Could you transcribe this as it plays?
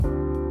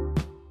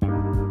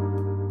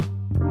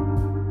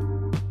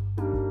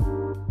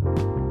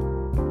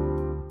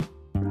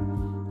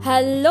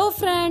Hello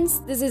friends,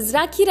 this is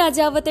Rakhi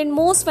Rajawat and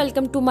most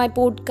welcome to my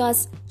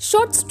podcast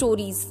Short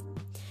Stories.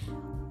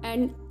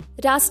 And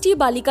राष्ट्रीय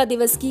बालिका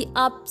दिवस की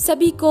आप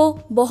सभी को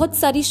बहुत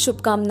सारी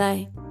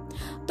शुभकामनाएं।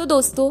 तो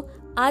दोस्तों,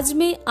 आज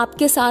मैं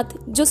आपके साथ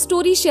जो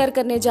स्टोरी शेयर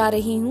करने जा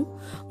रही हूँ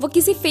वो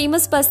किसी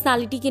फेमस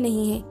पर्सनालिटी की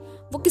नहीं है,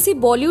 वो किसी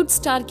बॉलीवुड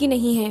स्टार की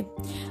नहीं है,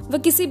 वो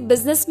किसी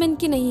बिजनेसमैन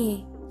की नहीं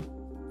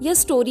है। यह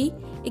स्टोरी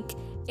एक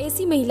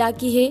ऐसी महिला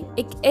की है,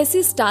 एक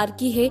ऐसी स्टार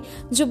की है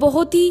जो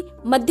बहुत ही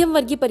मध्यम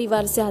वर्गीय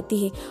परिवार से आती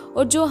है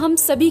और जो हम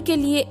सभी के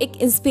लिए एक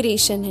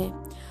इंस्पिरेशन है।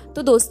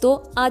 तो दोस्तों,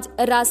 आज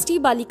राष्ट्रीय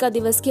बालिका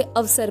दिवस के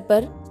अवसर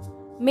पर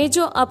मैं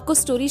जो आपको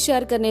स्टोरी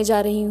शेयर करने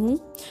जा रही हूँ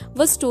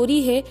वह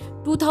स्टोरी है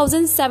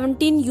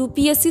 2017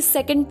 UPSC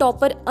second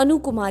topper Anu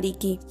Kumari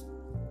की।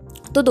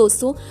 तो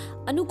दोस्तों,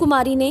 अनु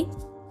कुमारी ने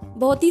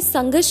बहुत ही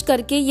संघर्ष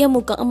करके यह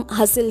मुकाम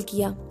हासिल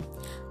किया।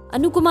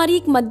 अनु कुमारी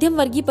एक मध्यम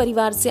वर्गीय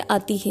परिवार से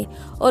आती है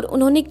और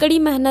उन्होंने कड़ी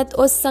मेहनत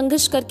और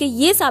संघर्ष करके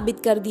ये साबित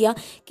कर दिया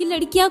कि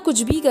लड़कियां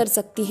कुछ भी कर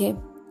सकती है।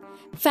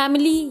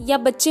 फैमिली या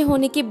बच्चे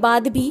होने के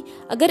बाद भी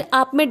अगर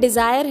आप में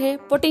डिजायर है,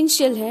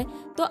 पोटेंशियल है,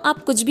 तो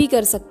आप कुछ भी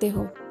कर सकते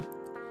हो।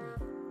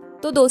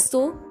 तो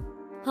दोस्तों,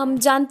 हम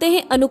जानते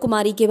हैं अनु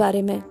कुमारी के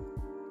बारे में।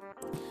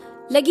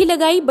 लगी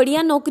लगाई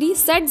बढ़िया नौकरी,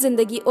 सेट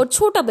जिंदगी और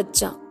छोटा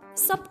बच्चा,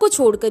 सबको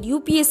छोड़कर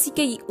यूपीएससी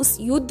के उस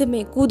युद्ध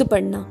में कूद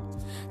पड़ना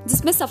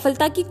जिसमें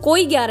सफलता की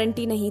कोई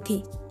गारंटी नहीं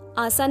थी।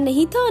 आसान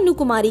नहीं था अनु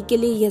कुमारी के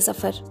लिए यह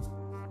सफर।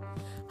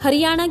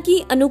 हरियाणा की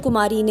अनु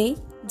कुमारी ने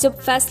जब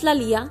फैसला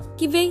लिया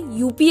कि वे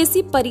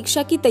यूपीएससी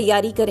परीक्षा की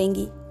तैयारी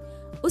करेंगी,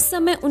 उस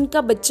समय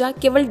उनका बच्चा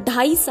केवल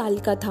 2.5 साल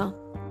का था।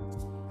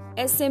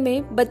 ऐसे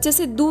में बच्चे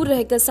से दूर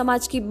रहकर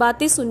समाज की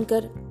बातें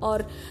सुनकर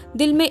और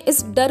दिल में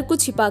इस डर को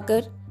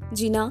छिपाकर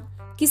जीना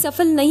कि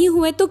सफल नहीं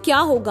हुए तो क्या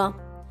होगा,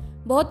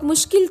 बहुत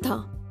मुश्किल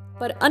था।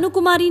 पर अनु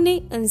कुमारी ने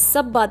इन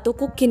सब बातों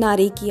को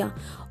किनारे किया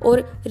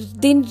और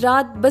दिन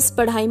रात बस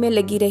पढ़ाई में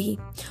लगी रही।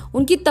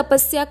 उनकी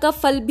तपस्या का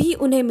फल भी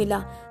उन्हें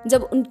मिला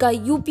जब उनका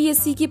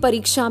यूपीएससी की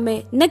परीक्षा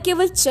में न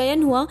केवल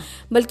चयन हुआ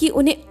बल्कि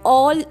उन्हें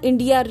ऑल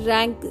इंडिया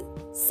रैंक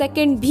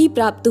सेकंड भी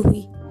प्राप्त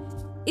हुई।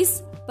 इस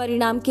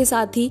परिणाम के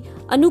साथ ही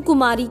अनु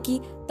कुमारी की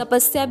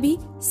तपस्या भी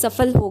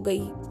सफल हो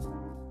गई।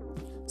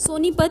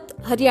 सोनीपत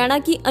हरियाणा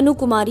की अनु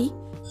कुमारी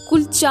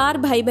कुल 4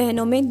 भाई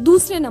बहनों में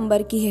दूसरे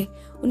नंबर की है।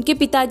 उनके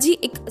पिताजी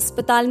एक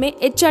अस्पताल में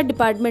एचआर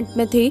डिपार्टमेंट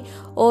में थे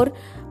और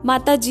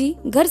माताजी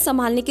घर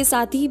संभालने के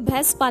साथ ही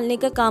भैंस पालने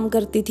का काम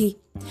करती थी।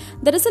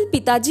 दरअसल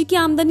पिताजी की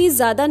आमदनी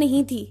ज्यादा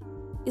नहीं थी,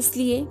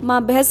 इसलिए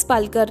माँ भैंस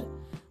पालकर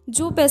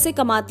जो पैसे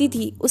कमाती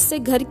थी उससे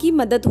घर की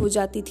मदद हो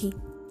जाती थी।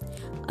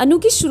 अनु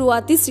की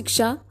शुरुआती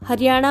शिक्षा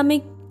हरियाणा में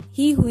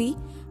ही हुई।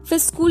 फिर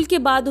स्कूल के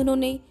बाद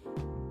उन्होंने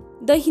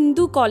द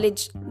हिंदू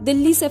कॉलेज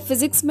दिल्ली से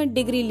फिजिक्स में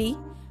डिग्री ली।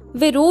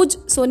 वे रोज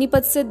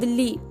सोनीपत से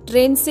दिल्ली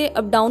ट्रेन से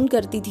अप डाउन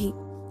करती थी।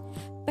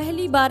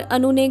 पहली बार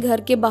अनु ने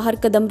घर के बाहर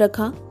कदम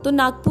रखा तो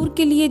नागपुर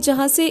के लिए,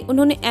 जहां से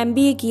उन्होंने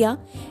एमबीए किया।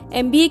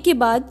 एमबीए के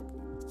बाद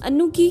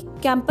अनु की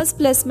कैंपस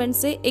प्लेसमेंट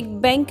से एक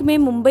बैंक में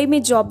मुंबई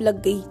में जॉब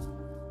लग गई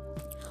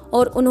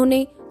और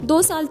उन्होंने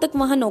 2 साल तक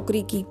वहां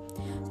नौकरी की।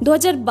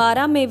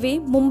 2012 में वे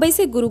मुंबई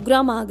से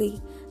गुरुग्राम आ गई,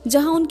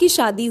 जहां उनकी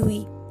शादी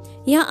हुई।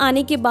 यहां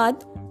आने के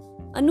बाद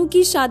अनु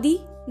की शादी,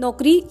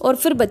 नौकरी और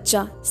फिर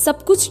बच्चा,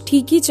 सब कुछ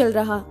ठीक ही चल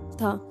रहा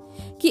था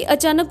कि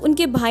अचानक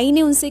उनके भाई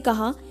ने उनसे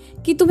कहा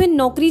कि तुम्हें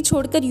नौकरी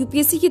छोड़कर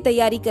यूपीएससी की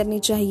तैयारी करनी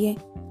चाहिए।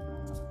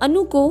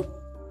 अनु को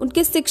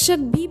उनके शिक्षक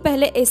भी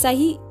पहले ऐसा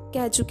ही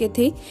कह चुके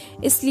थे,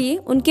 इसलिए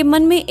उनके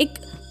मन में एक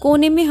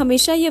कोने में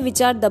हमेशा यह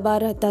विचार दबा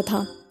रहता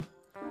था।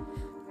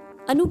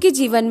 अनु के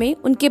जीवन में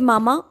उनके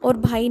मामा और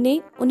भाई ने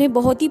उन्हें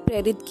बहुत ही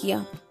प्रेरित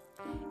किया।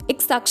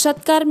 एक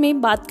साक्षात्कार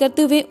में बात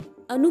करते हुए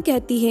अनु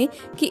कहती है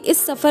कि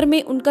इस सफर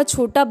में उनका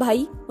छोटा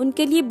भाई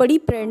उनके लिए बड़ी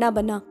प्रेरणा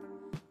बना।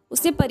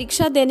 उसे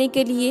परीक्षा देने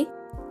के लिए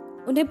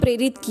उन्हें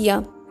प्रेरित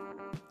किया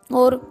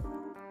और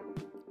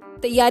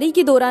तैयारी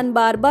के दौरान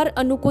बार बार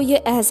अनु को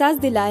यह एहसास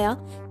दिलाया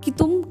कि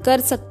तुम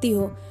कर सकती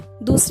हो।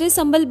 दूसरे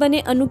संबल बने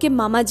अनु के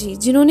मामा जी,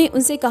 जिन्होंने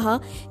उनसे कहा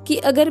कि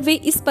अगर वे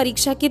इस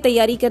परीक्षा की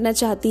तैयारी करना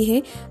चाहती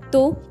है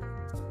तो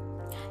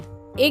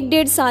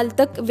 1-1.5 साल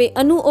तक वे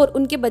अनु और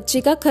उनके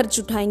बच्चे का खर्च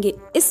उठाएंगे।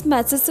 इस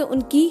मैसेज से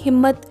उनकी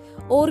हिम्मत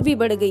और भी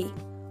बढ़ गई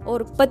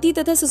और पति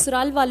तथा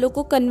ससुराल वालों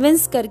को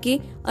कन्विंस करके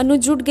अनु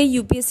जुट गई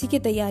यूपीएससी की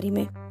तैयारी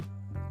में।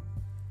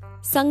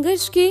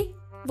 संघर्ष के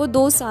वो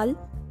 2 साल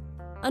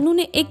अनु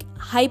ने एक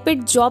हाई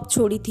पेड जॉब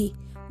छोड़ी थी,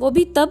 वो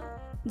भी तब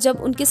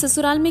जब उनके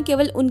ससुराल में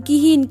केवल उनकी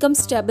ही इनकम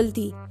स्टेबल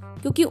थी,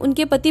 क्योंकि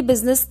उनके पति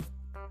बिजनेस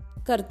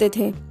करते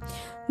थे।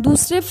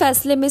 दूसरे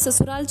फैसले में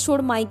ससुराल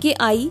छोड़ मायके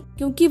आई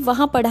क्योंकि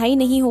वहां पढ़ाई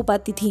नहीं हो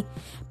पाती थी।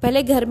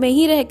 पहले घर में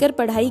ही रहकर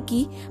पढ़ाई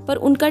की, पर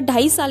उनका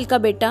 2.5 साल का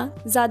बेटा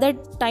ज्यादा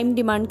टाइम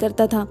डिमांड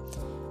करता था।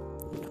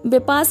 वे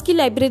पास की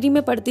लाइब्रेरी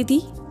में पढ़ती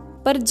थी,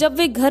 पर जब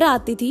वे घर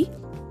आती थी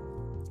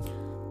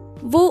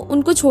वो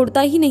उनको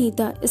छोड़ता ही नहीं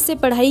था। इससे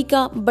पढ़ाई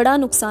का बड़ा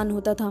नुकसान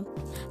होता था।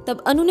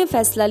 तब अनु ने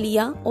फैसला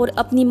लिया और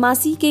अपनी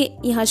मासी के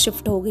यहाँ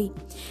शिफ्ट हो गई।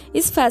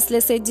 इस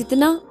फैसले से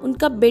जितना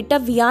उनका बेटा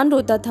वियान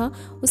रोता था,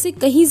 उसे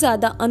कहीं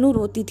ज़्यादा अनु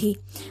रोती थी।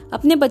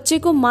 अपने बच्चे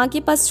को माँ के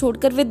पास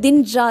छोड़कर वे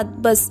दिन रात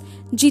बस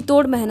जी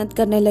तोड़ मेहनत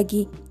करने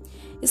लगी।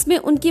 इसमें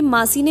उनकी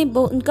मासी ने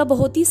उनका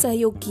बहुत ही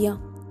सहयोग किया।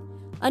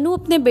 अनु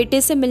अपने बेटे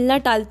से मिलना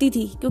टालती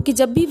थी, क्योंकि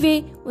जब भी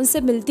वे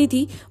उनसे मिलती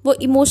थी वो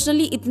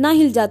इमोशनली इतना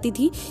हिल जाती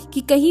थी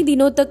कि कई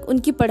दिनों तक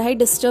उनकी पढ़ाई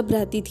डिस्टर्ब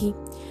रहती थी।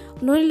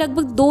 उन्होंने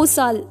लगभग 2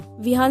 साल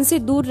विहान से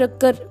दूर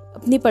रखकर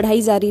अपनी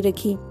पढ़ाई जारी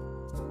रखी।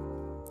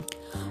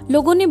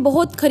 लोगों ने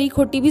बहुत खरी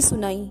खोटी भी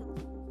सुनाई।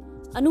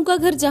 अनु का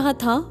घर जहाँ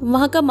था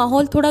वहाँ का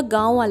माहौल थोड़ा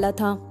गांव वाला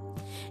था।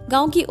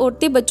 गांव की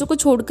औरतें बच्चों को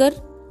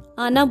छोड़कर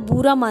आना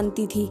बुरा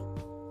मानती थी।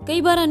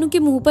 कई बार अनु के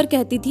मुंह पर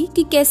कहती थी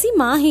कि कैसी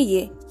माँ है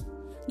ये,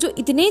 जो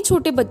इतने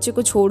छोटे बच्चे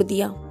को छोड़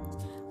दिया।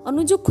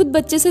 अनु जो खुद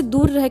बच्चे से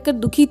दूर रहकर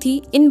दुखी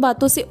थी, इन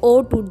बातों से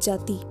और टूट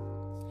जाती।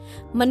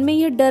 मन में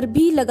यह डर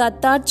भी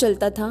लगातार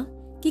चलता था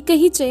कि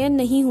कहीं चयन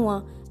नहीं हुआ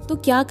तो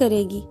क्या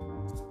करेगी,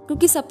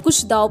 क्योंकि सब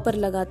कुछ दांव पर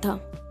लगा था।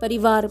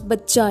 परिवार,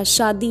 बच्चा,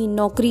 शादी,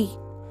 नौकरी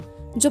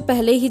जो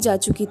पहले ही जा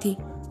चुकी थी।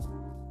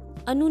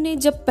 अनु ने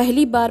जब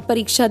पहली बार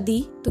परीक्षा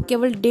दी तो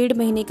केवल 1.5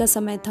 महीने का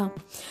समय था।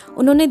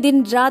 उन्होंने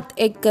दिन रात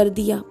एक कर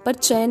दिया पर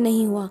चयन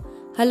नहीं हुआ।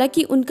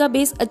 हालांकि उनका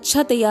बेस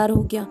अच्छा तैयार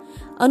हो गया।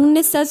 अनु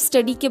ने सेल्फ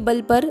स्टडी के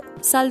बल पर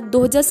साल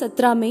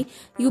 2017 में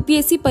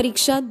यूपीएससी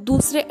परीक्षा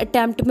दूसरे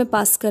अटेम्प्ट में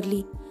पास कर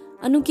ली।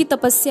 अनु की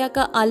तपस्या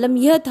का आलम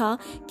यह था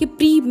कि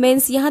प्री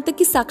मेंस यहाँ तक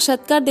कि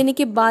साक्षात्कार देने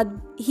के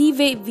बाद ही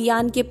वे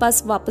वियान के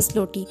पास वापस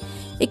लौटी।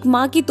 एक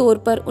माँ के तौर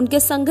पर उनके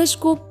संघर्ष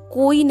को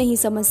कोई नहीं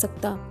समझ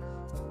सकता।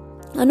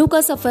 अनु का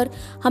सफर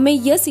हमें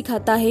यह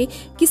सिखाता है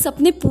कि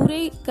सपने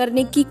पूरे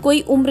करने की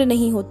कोई उम्र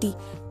नहीं होती।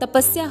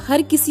 तपस्या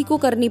हर किसी को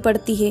करनी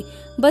पड़ती है,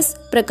 बस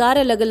प्रकार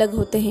अलग अलग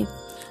होते हैं।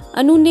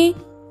 अनु ने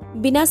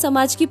बिना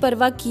समाज की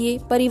परवाह किए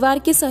परिवार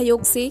के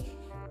सहयोग से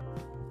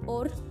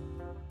और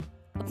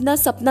अपना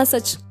सपना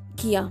सच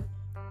किया।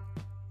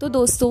 तो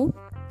दोस्तों,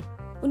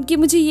 उनकी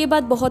मुझे ये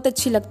बात बहुत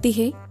अच्छी लगती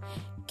है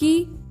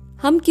कि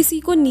हम किसी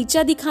को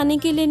नीचा दिखाने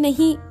के लिए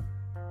नहीं,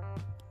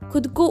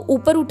 खुद को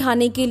ऊपर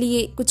उठाने के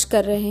लिए कुछ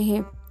कर रहे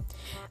हैं।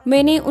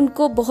 मैंने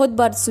उनको बहुत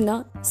बार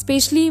सुना,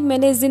 स्पेशली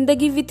मैंने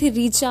जिंदगी विथ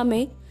रीचा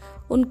में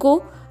उनको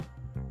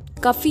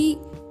काफ़ी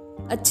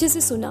अच्छे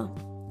से सुना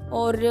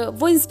और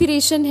वो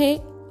इंस्पिरेशन है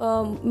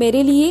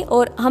मेरे लिए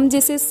और हम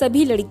जैसे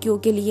सभी लड़कियों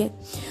के लिए।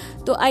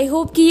 तो आई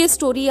होप कि ये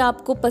स्टोरी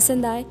आपको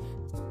पसंद आए।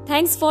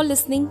 Thanks for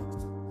listening.